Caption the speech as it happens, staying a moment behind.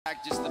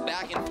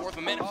back and forth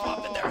momentum.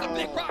 Oh, but there's a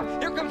big rock.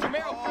 Here comes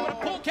Romero with a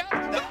pull count.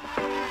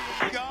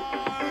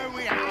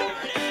 We have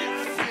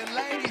it,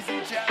 ladies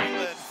and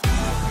gentlemen.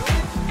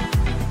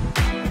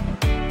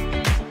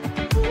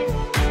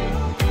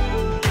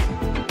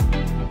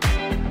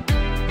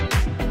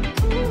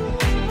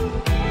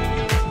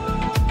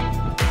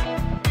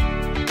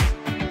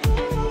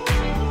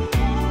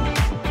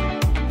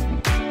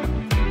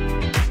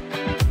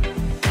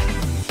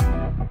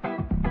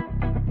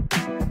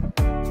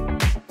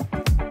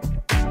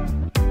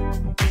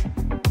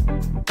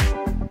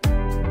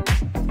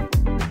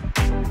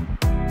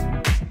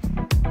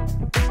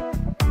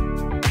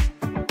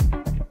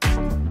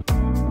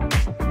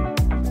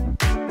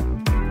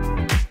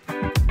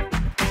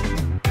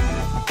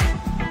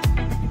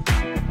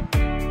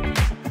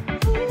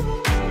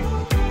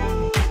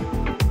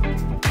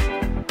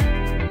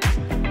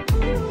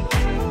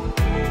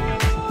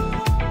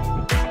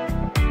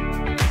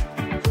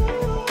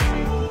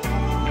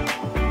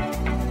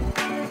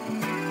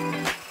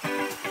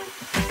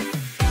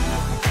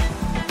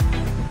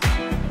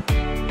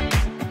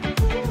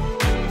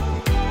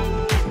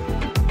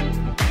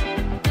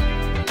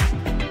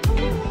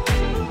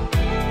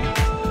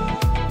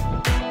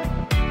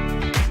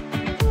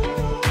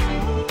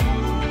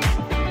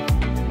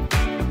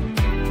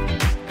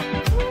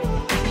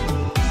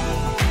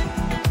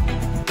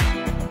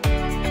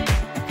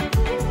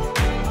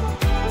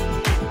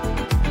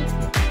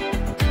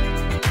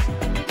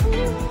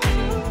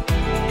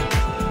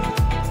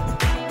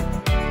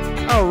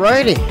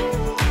 Alrighty,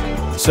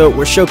 so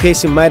we're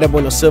showcasing Mayra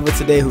Bueno Silva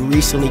today, who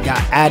recently got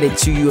added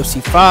to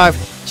UFC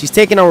 5. She's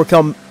taking on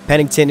Raquel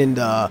Pennington in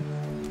the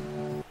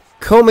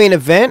co-main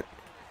event,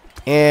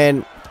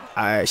 and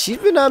she's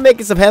been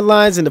making some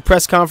headlines in the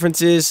press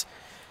conferences,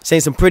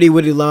 saying some pretty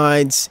witty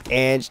lines.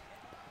 And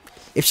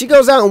if she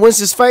goes out and wins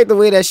this fight the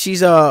way that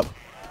she's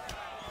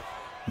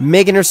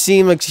making her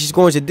seem like she's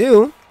going to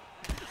do,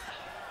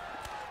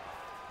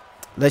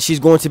 that she's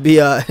going to be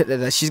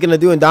that she's going to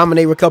do and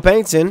dominate Raquel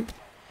Pennington,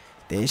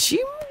 then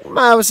she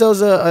might have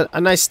ourselves a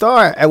nice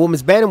star at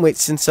women's bantamweight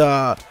since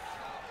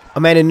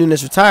Amanda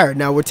Nunes retired.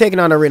 Now we're taking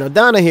on Irene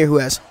Aldana here, who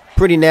has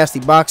pretty nasty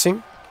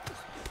boxing,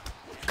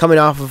 coming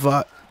off of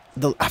I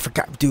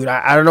forgot, dude.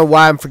 I don't know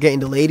why I'm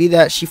forgetting the lady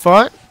that she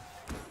fought,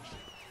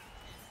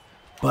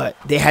 but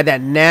they had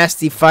that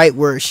nasty fight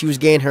where she was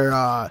getting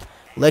her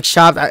leg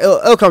chopped.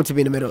 It'll come to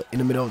me in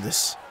the middle of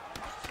this.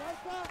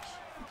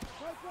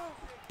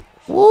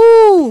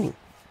 Woo!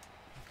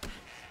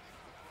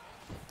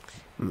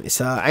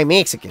 I'm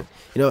Mexican.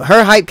 You know,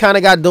 her hype kind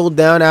of got dulled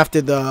down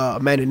after the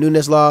Amanda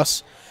Nunes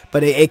loss,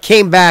 but it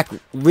came back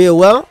real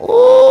well.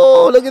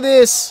 Oh, look at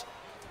this.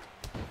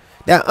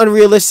 That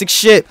unrealistic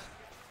shit.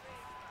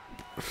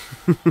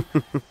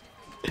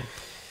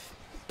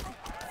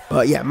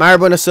 But yeah, Mayra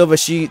Bueno Silva,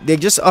 they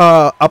just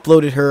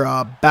uploaded her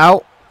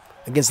bout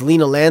against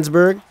Lena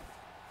Landsberg.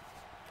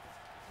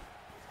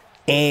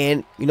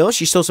 And, you know,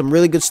 she showed some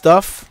really good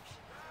stuff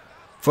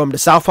from the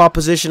southpaw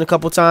position a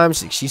couple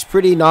times. She's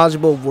pretty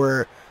knowledgeable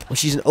when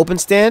she's in open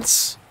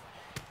stance.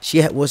 She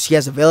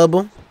has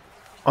available,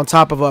 on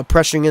top of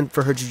pressuring in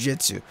for her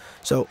jiu-jitsu.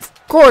 So,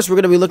 of course, we're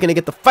going to be looking to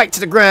get the fight to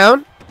the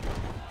ground.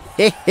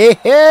 Hey, hey,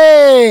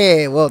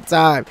 hey! Well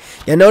timed.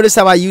 Yeah, notice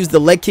how I used the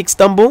leg kick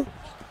stumble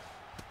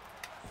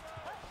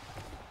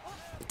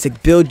to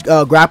build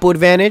grapple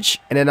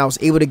advantage, and then I was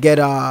able to get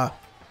my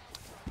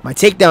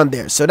takedown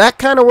there. So that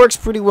kind of works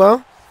pretty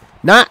well.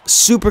 Not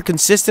super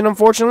consistent,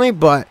 unfortunately,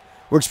 but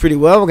works pretty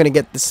well. We're going to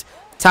get this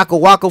Taco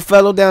Waco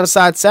fellow down the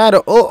side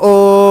saddle.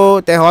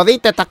 Oh, te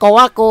jodiste, Taco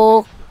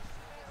Waco.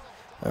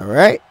 All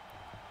right.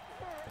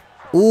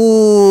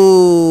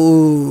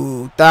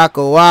 Ooh,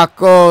 Taco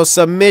Waco,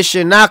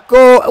 submission,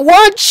 Naco.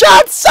 One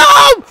shot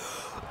sub.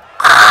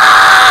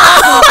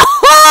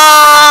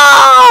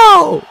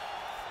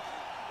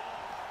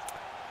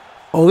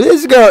 Oh,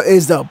 this girl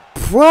is the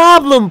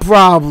problem.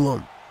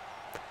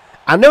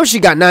 I know she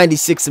got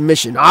 96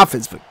 submission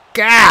offense, but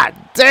god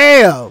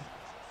damn.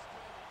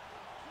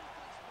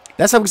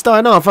 That's how we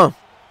starting off, huh?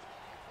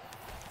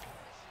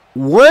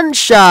 One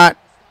shot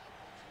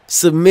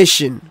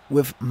submission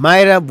with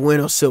Mayra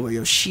Bueno Silva.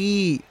 Yo,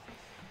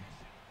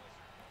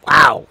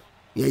 wow.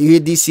 Yeah, you hear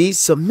DC?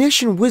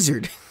 Submission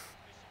wizard.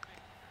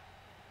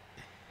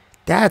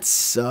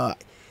 That's,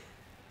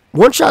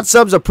 one-shot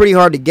subs are pretty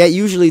hard to get.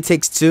 Usually it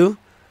takes two.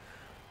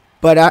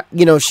 But,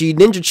 you know, she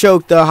ninja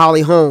choked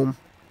Holly Holm.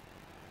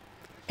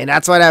 And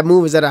that's why that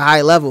move is at a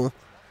high level.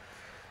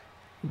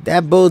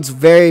 That bodes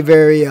very,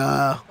 very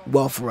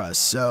well for us.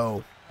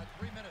 So,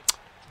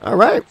 all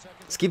right.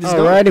 Let's keep this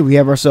going. Alrighty, we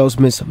have ourselves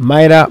Miss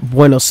Mayra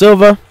Bueno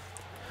Silva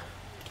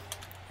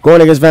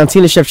going against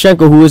Valentina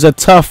Shevchenko, who is a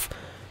tough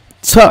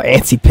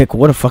anti-pick.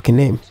 What a fucking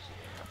name.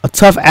 A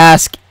tough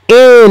ask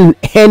in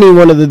any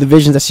one of the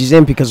divisions that she's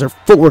in because her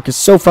footwork is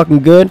so fucking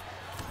good.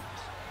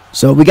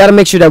 So we got to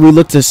make sure that we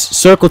look to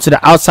circle to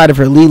the outside of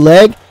her lead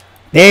leg.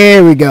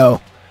 There we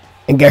go.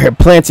 And get her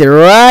planted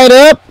right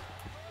up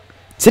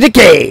to the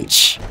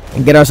cage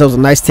and get ourselves a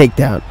nice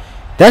takedown.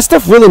 That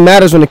stuff really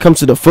matters when it comes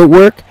to the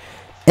footwork.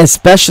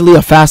 especially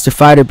a faster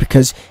fighter,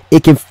 because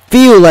it can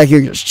feel like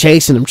you're just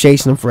chasing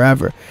him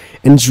forever.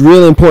 And it's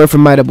really important for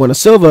Mayra Bueno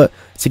Silva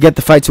to get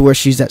the fight to where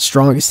she's at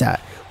strongest at,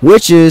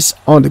 which is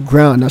on the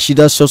ground. Now, she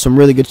does show some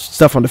really good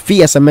stuff on the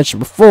feet, as I mentioned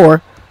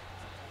before.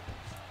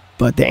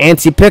 But the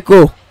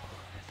anti-pickle,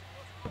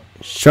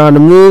 she's trying to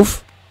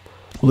move.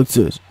 Look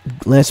to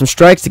land some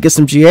strikes to get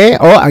some GA.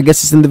 Oh, I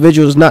guess this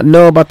individual does not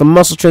know about the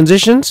muscle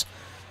transitions.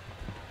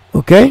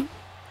 Okay.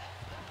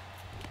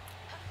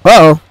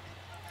 Uh-oh.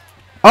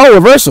 Oh,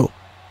 reversal.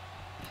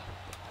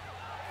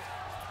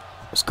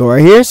 Let's go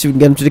right here, see if we can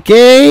get him to the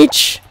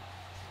cage.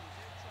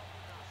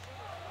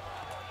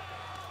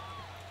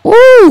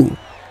 Ooh.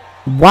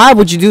 Why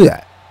would you do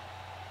that?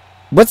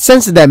 What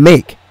sense did that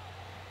make?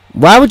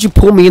 Why would you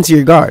pull me into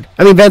your guard?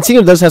 I mean,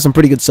 Valentino does have some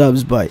pretty good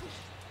subs, but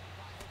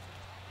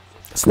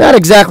it's not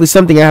exactly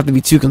something I have to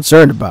be too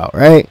concerned about,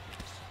 right?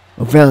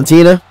 Oh,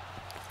 Valentina.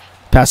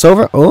 Pass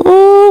over.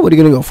 Oh, what are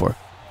you going to go for?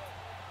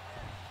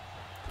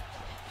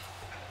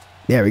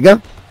 There we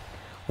go.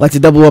 Like to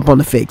double up on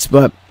the fakes,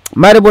 but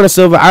Mayra Bueno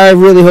Silva, I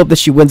really hope that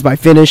she wins by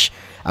finish.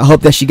 I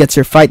hope that she gets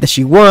her fight that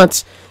she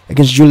wants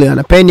against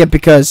Juliana Pena,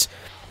 because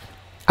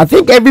I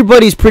think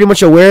everybody's pretty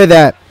much aware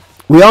that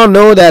we all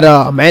know that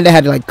Amanda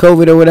had like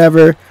COVID or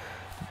whatever,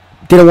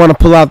 didn't want to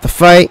pull out the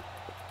fight,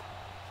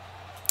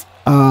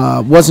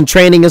 wasn't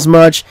training as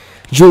much.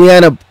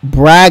 Juliana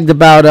bragged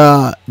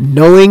about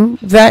knowing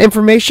that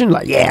information,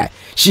 like, yeah,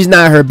 she's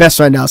not her best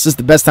right now, so it's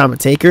the best time to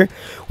take her,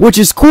 which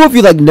is cool if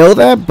you like know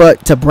that,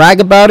 but to brag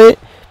about it,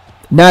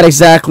 not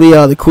exactly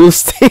the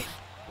coolest thing.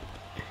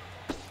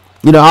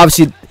 You know,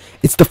 obviously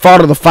it's the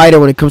fault of the fighter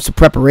when it comes to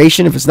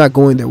preparation if it's not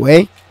going their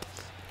way.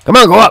 Come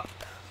on, go up.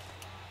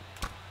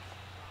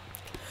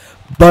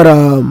 But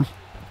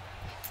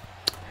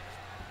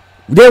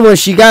then when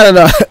she got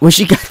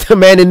to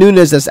Amanda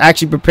Nunes that's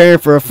actually preparing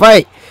for a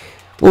fight,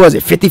 what was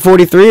it,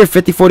 50-43 or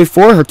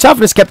 50-44? Her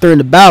toughness kept her in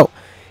the bout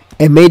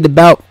and made the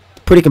bout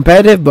pretty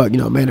competitive. But, you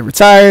know, Amanda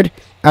retired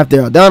after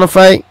the Aldana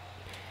fight.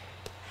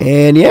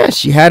 And, yeah,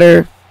 she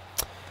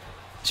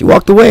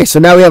walked away. So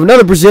now we have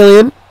another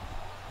Brazilian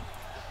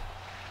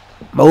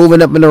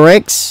moving up in the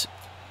ranks.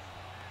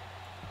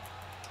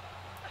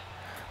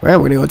 All right,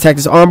 we're going to go attack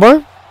this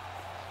armbar,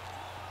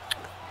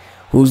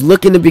 who's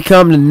looking to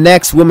become the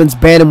next women's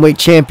bantamweight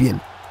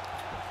champion.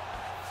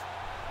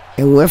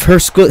 And with her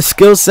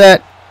skill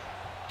set,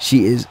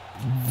 she is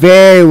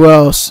very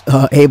well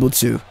able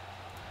to.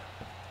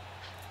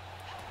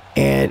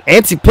 And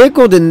Auntie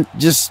Pickle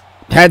just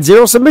had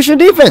zero submission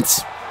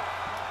defense.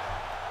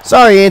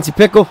 Sorry, Auntie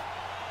Pickle.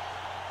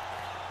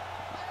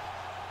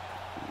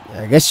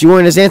 I guess you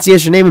weren't as antsy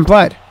as your name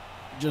implied.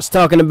 Just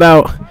talking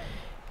about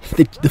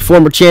the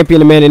former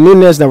champion Amanda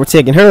Nunes. Now we're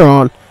taking her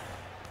on.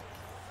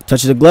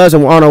 Touches the gloves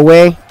and we're on our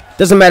way.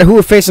 Doesn't matter who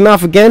we're facing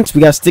off against.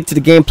 We got to stick to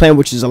the game plan,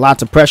 which is a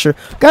lot of pressure.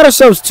 Got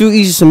ourselves 2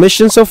 easy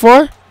submissions so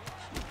far.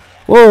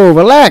 Whoa,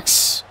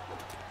 relax.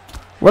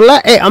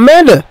 Relax. Hey,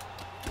 Amanda.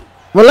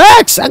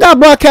 Relax. I got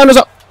block counters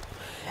all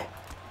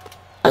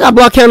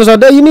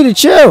day. You need to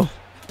chill.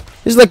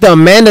 This is like the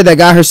Amanda that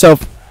got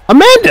herself.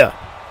 Amanda.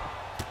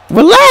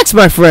 Relax,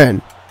 my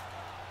friend.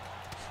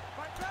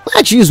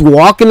 Relax. You just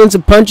walking into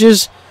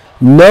punches.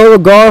 No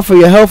regard for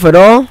your health at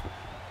all.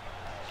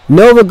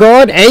 No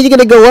regard. And you're going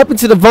to go up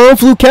into the Von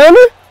Flu counter?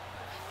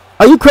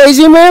 Are you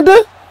crazy,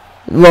 Amanda?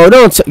 No,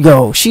 don't.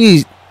 Yo,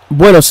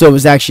 Bueno Silva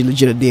is actually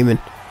legit a demon.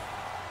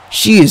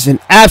 She is an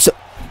absolute.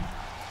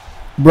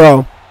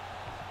 Bro.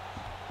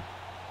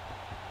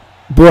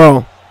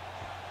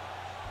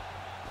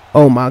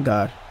 Oh, my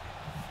God.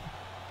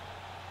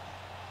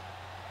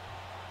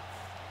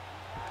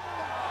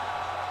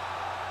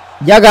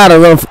 Y'all gotta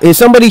run. If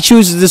somebody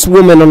chooses this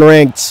woman on the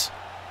ranks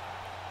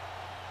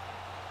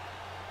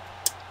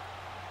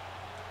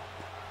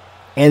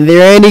and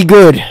they're any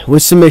good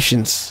with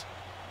submissions,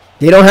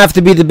 they don't have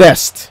to be the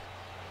best.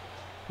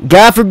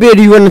 God forbid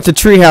you run into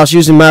Treehouse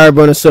using Mayra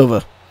Bueno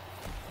Silva.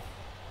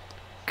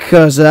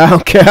 Because I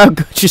don't care how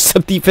good your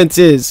sub-defense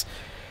is.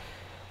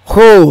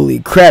 Holy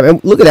crap.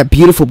 And look at that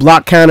beautiful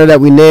block counter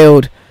that we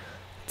nailed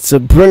to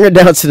bring her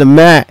down to the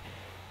mat.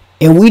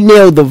 And we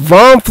nailed the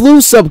Von Flu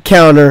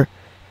sub-counter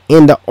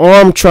and the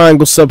arm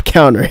triangle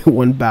sub-counter in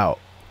one bout.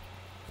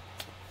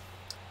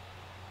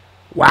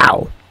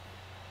 Wow.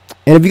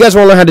 And if you guys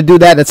want to learn how to do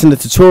that, that's in the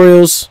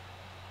tutorials.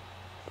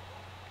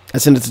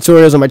 That's in the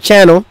tutorials on my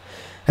channel.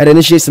 How to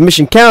initiate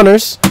submission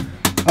counters.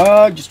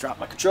 Just dropped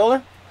my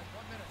controller.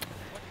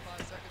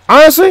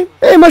 Honestly,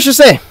 ain't much to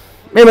say.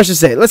 Ain't much to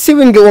say. Let's see if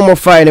we can get one more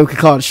fight and then we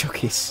can call it a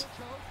showcase.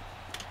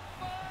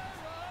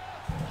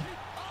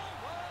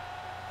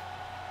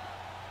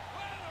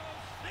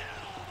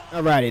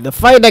 Alrighty, the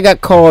fight that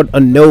got called a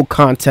no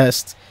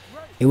contest.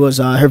 It was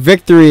her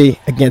victory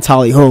against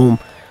Holly Holm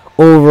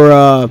over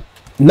a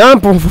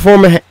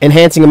non-performance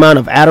enhancing amount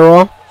of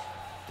Adderall.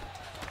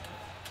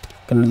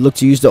 Gonna look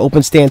to use the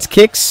open stance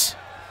kicks,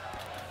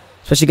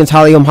 especially against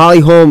Holly Holm. Holly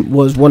Holm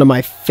was one of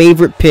my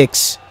favorite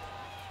picks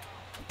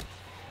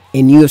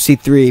in UFC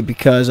 3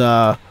 because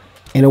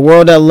in a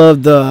world that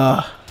loved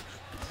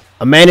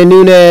Amanda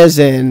Nunes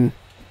and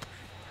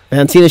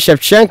Valentina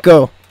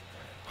Shevchenko.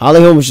 Holly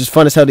Holm was just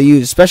fun as hell to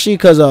use, especially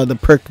because of the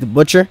perk, the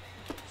Butcher.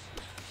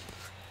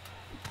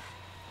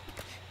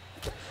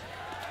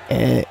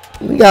 And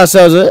we got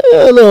ourselves a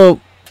little,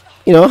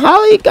 you know,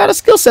 Holly got a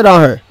skill set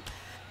on her.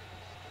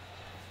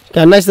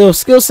 Got a nice little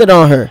skill set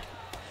on her.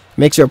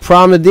 Makes her a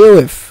problem to deal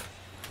with.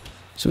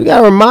 So we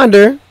got a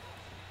reminder.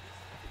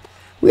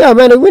 We're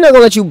not gonna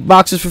let you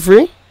box us for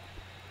free.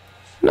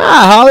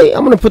 Nah, Holly,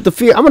 I'm gonna put the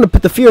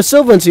fear of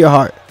Silva into your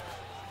heart.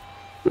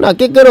 Nah,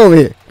 get good over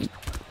here.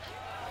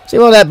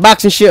 Save all that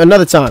boxing shit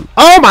another time.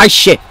 Oh my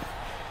shit!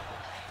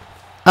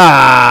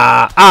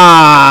 I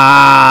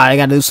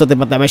gotta do something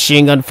about that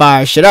machine gun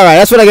fire shit. Alright,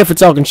 that's what I get for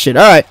talking shit.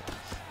 Alright.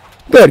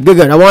 Good.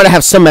 I want to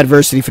have some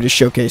adversity for this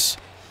showcase.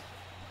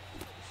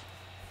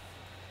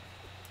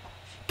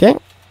 Okay.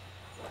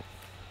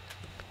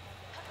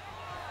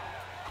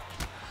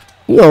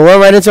 You gonna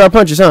run right into our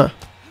punches, huh?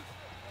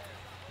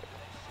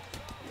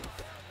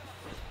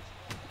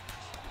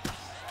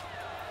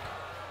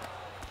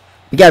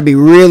 We gotta be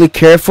really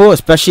careful,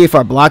 especially if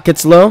our block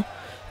gets low,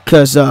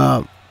 because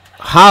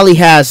Holly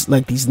has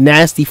like these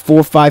nasty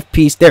 4-5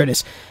 piece. There it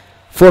is,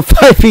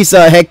 4-5 piece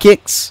head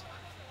kicks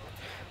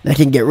that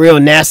can get real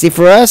nasty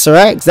for us. All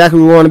right, exactly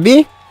where we want to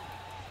be.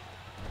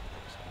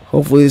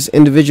 Hopefully, this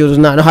individual does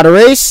not know how to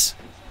race.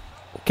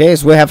 Okay,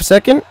 let's wait half a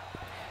second.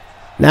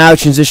 Now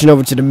transition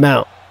over to the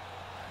mount.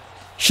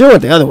 Should have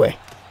went the other way,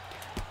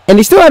 and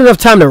he still had enough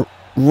time to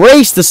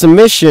race the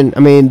submission. I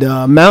mean,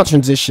 the mount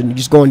transition,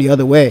 just going the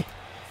other way.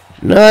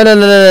 No.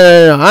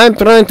 I'm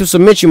trying to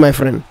submit you, my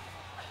friend.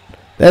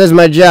 That is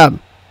my job.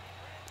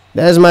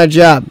 That is my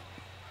job.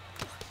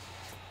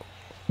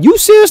 You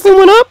seriously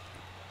went up?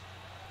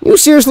 You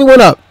seriously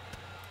went up?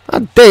 I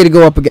dare you to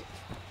go up again.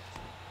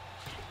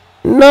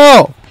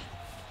 No.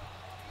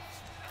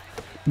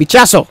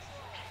 Bichazo.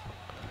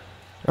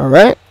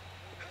 Alright.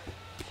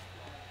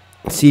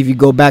 Let's see if you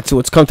go back to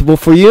what's comfortable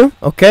for you.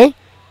 Okay.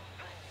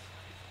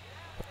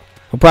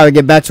 We'll probably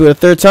get back to it a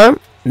third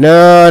time.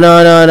 No.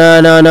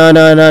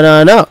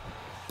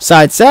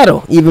 Side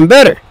saddle, even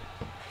better.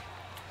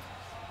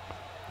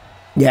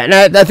 Yeah, and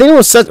I think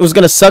it was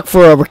gonna suck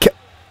for Raquel.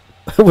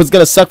 It was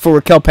gonna suck for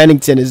Raquel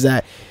Pennington is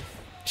that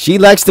she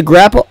likes to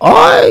grapple.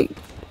 Oh,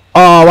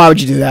 why would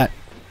you do that?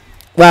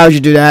 Why would you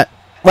do that?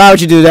 Why would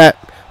you do that?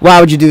 Why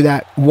would you do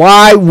that?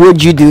 Why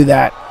would you do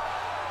that?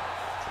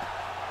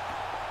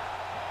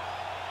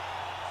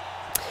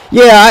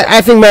 Yeah,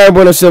 I think Mayra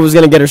Bueno Silva is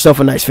going to get herself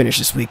a nice finish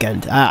this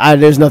weekend.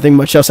 There's nothing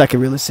much else I can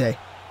really say.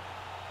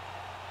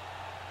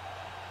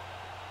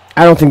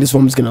 I don't think this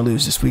woman's going to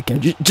lose this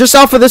weekend. Just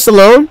off of this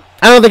alone,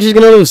 I don't think she's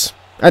going to lose.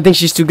 I think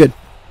she's too good.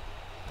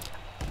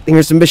 I think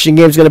her submission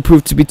game is going to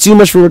prove to be too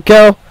much for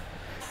Raquel.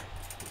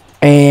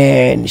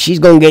 And she's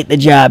going to get the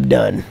job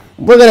done.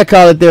 We're going to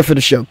call it there for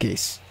the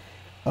showcase.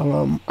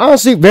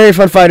 Honestly, very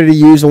fun fighter to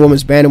use, a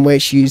woman's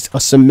bantamweight. She's a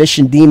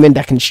submission demon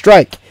that can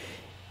strike.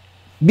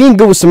 Being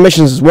good with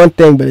submissions is one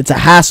thing, but it's a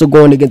hassle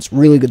going against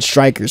really good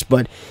strikers.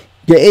 But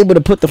you're able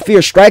to put the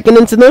fear striking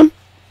into them.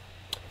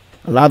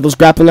 A lot of those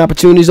grappling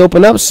opportunities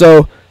open up.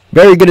 So,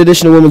 very good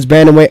addition to women's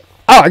bantamweight.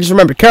 Oh, I just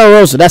remembered. Carol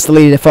Rosa, that's the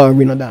lady that fought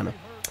Reno Donna.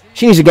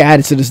 She needs to get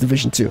added to this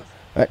division too. All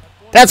right,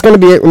 that's going to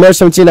be it. Remember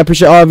 17, I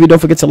appreciate all of you. Don't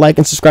forget to like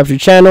and subscribe to the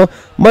channel.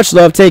 Much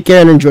love, take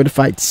care, and enjoy the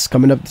fights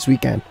coming up this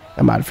weekend.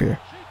 I'm out of here.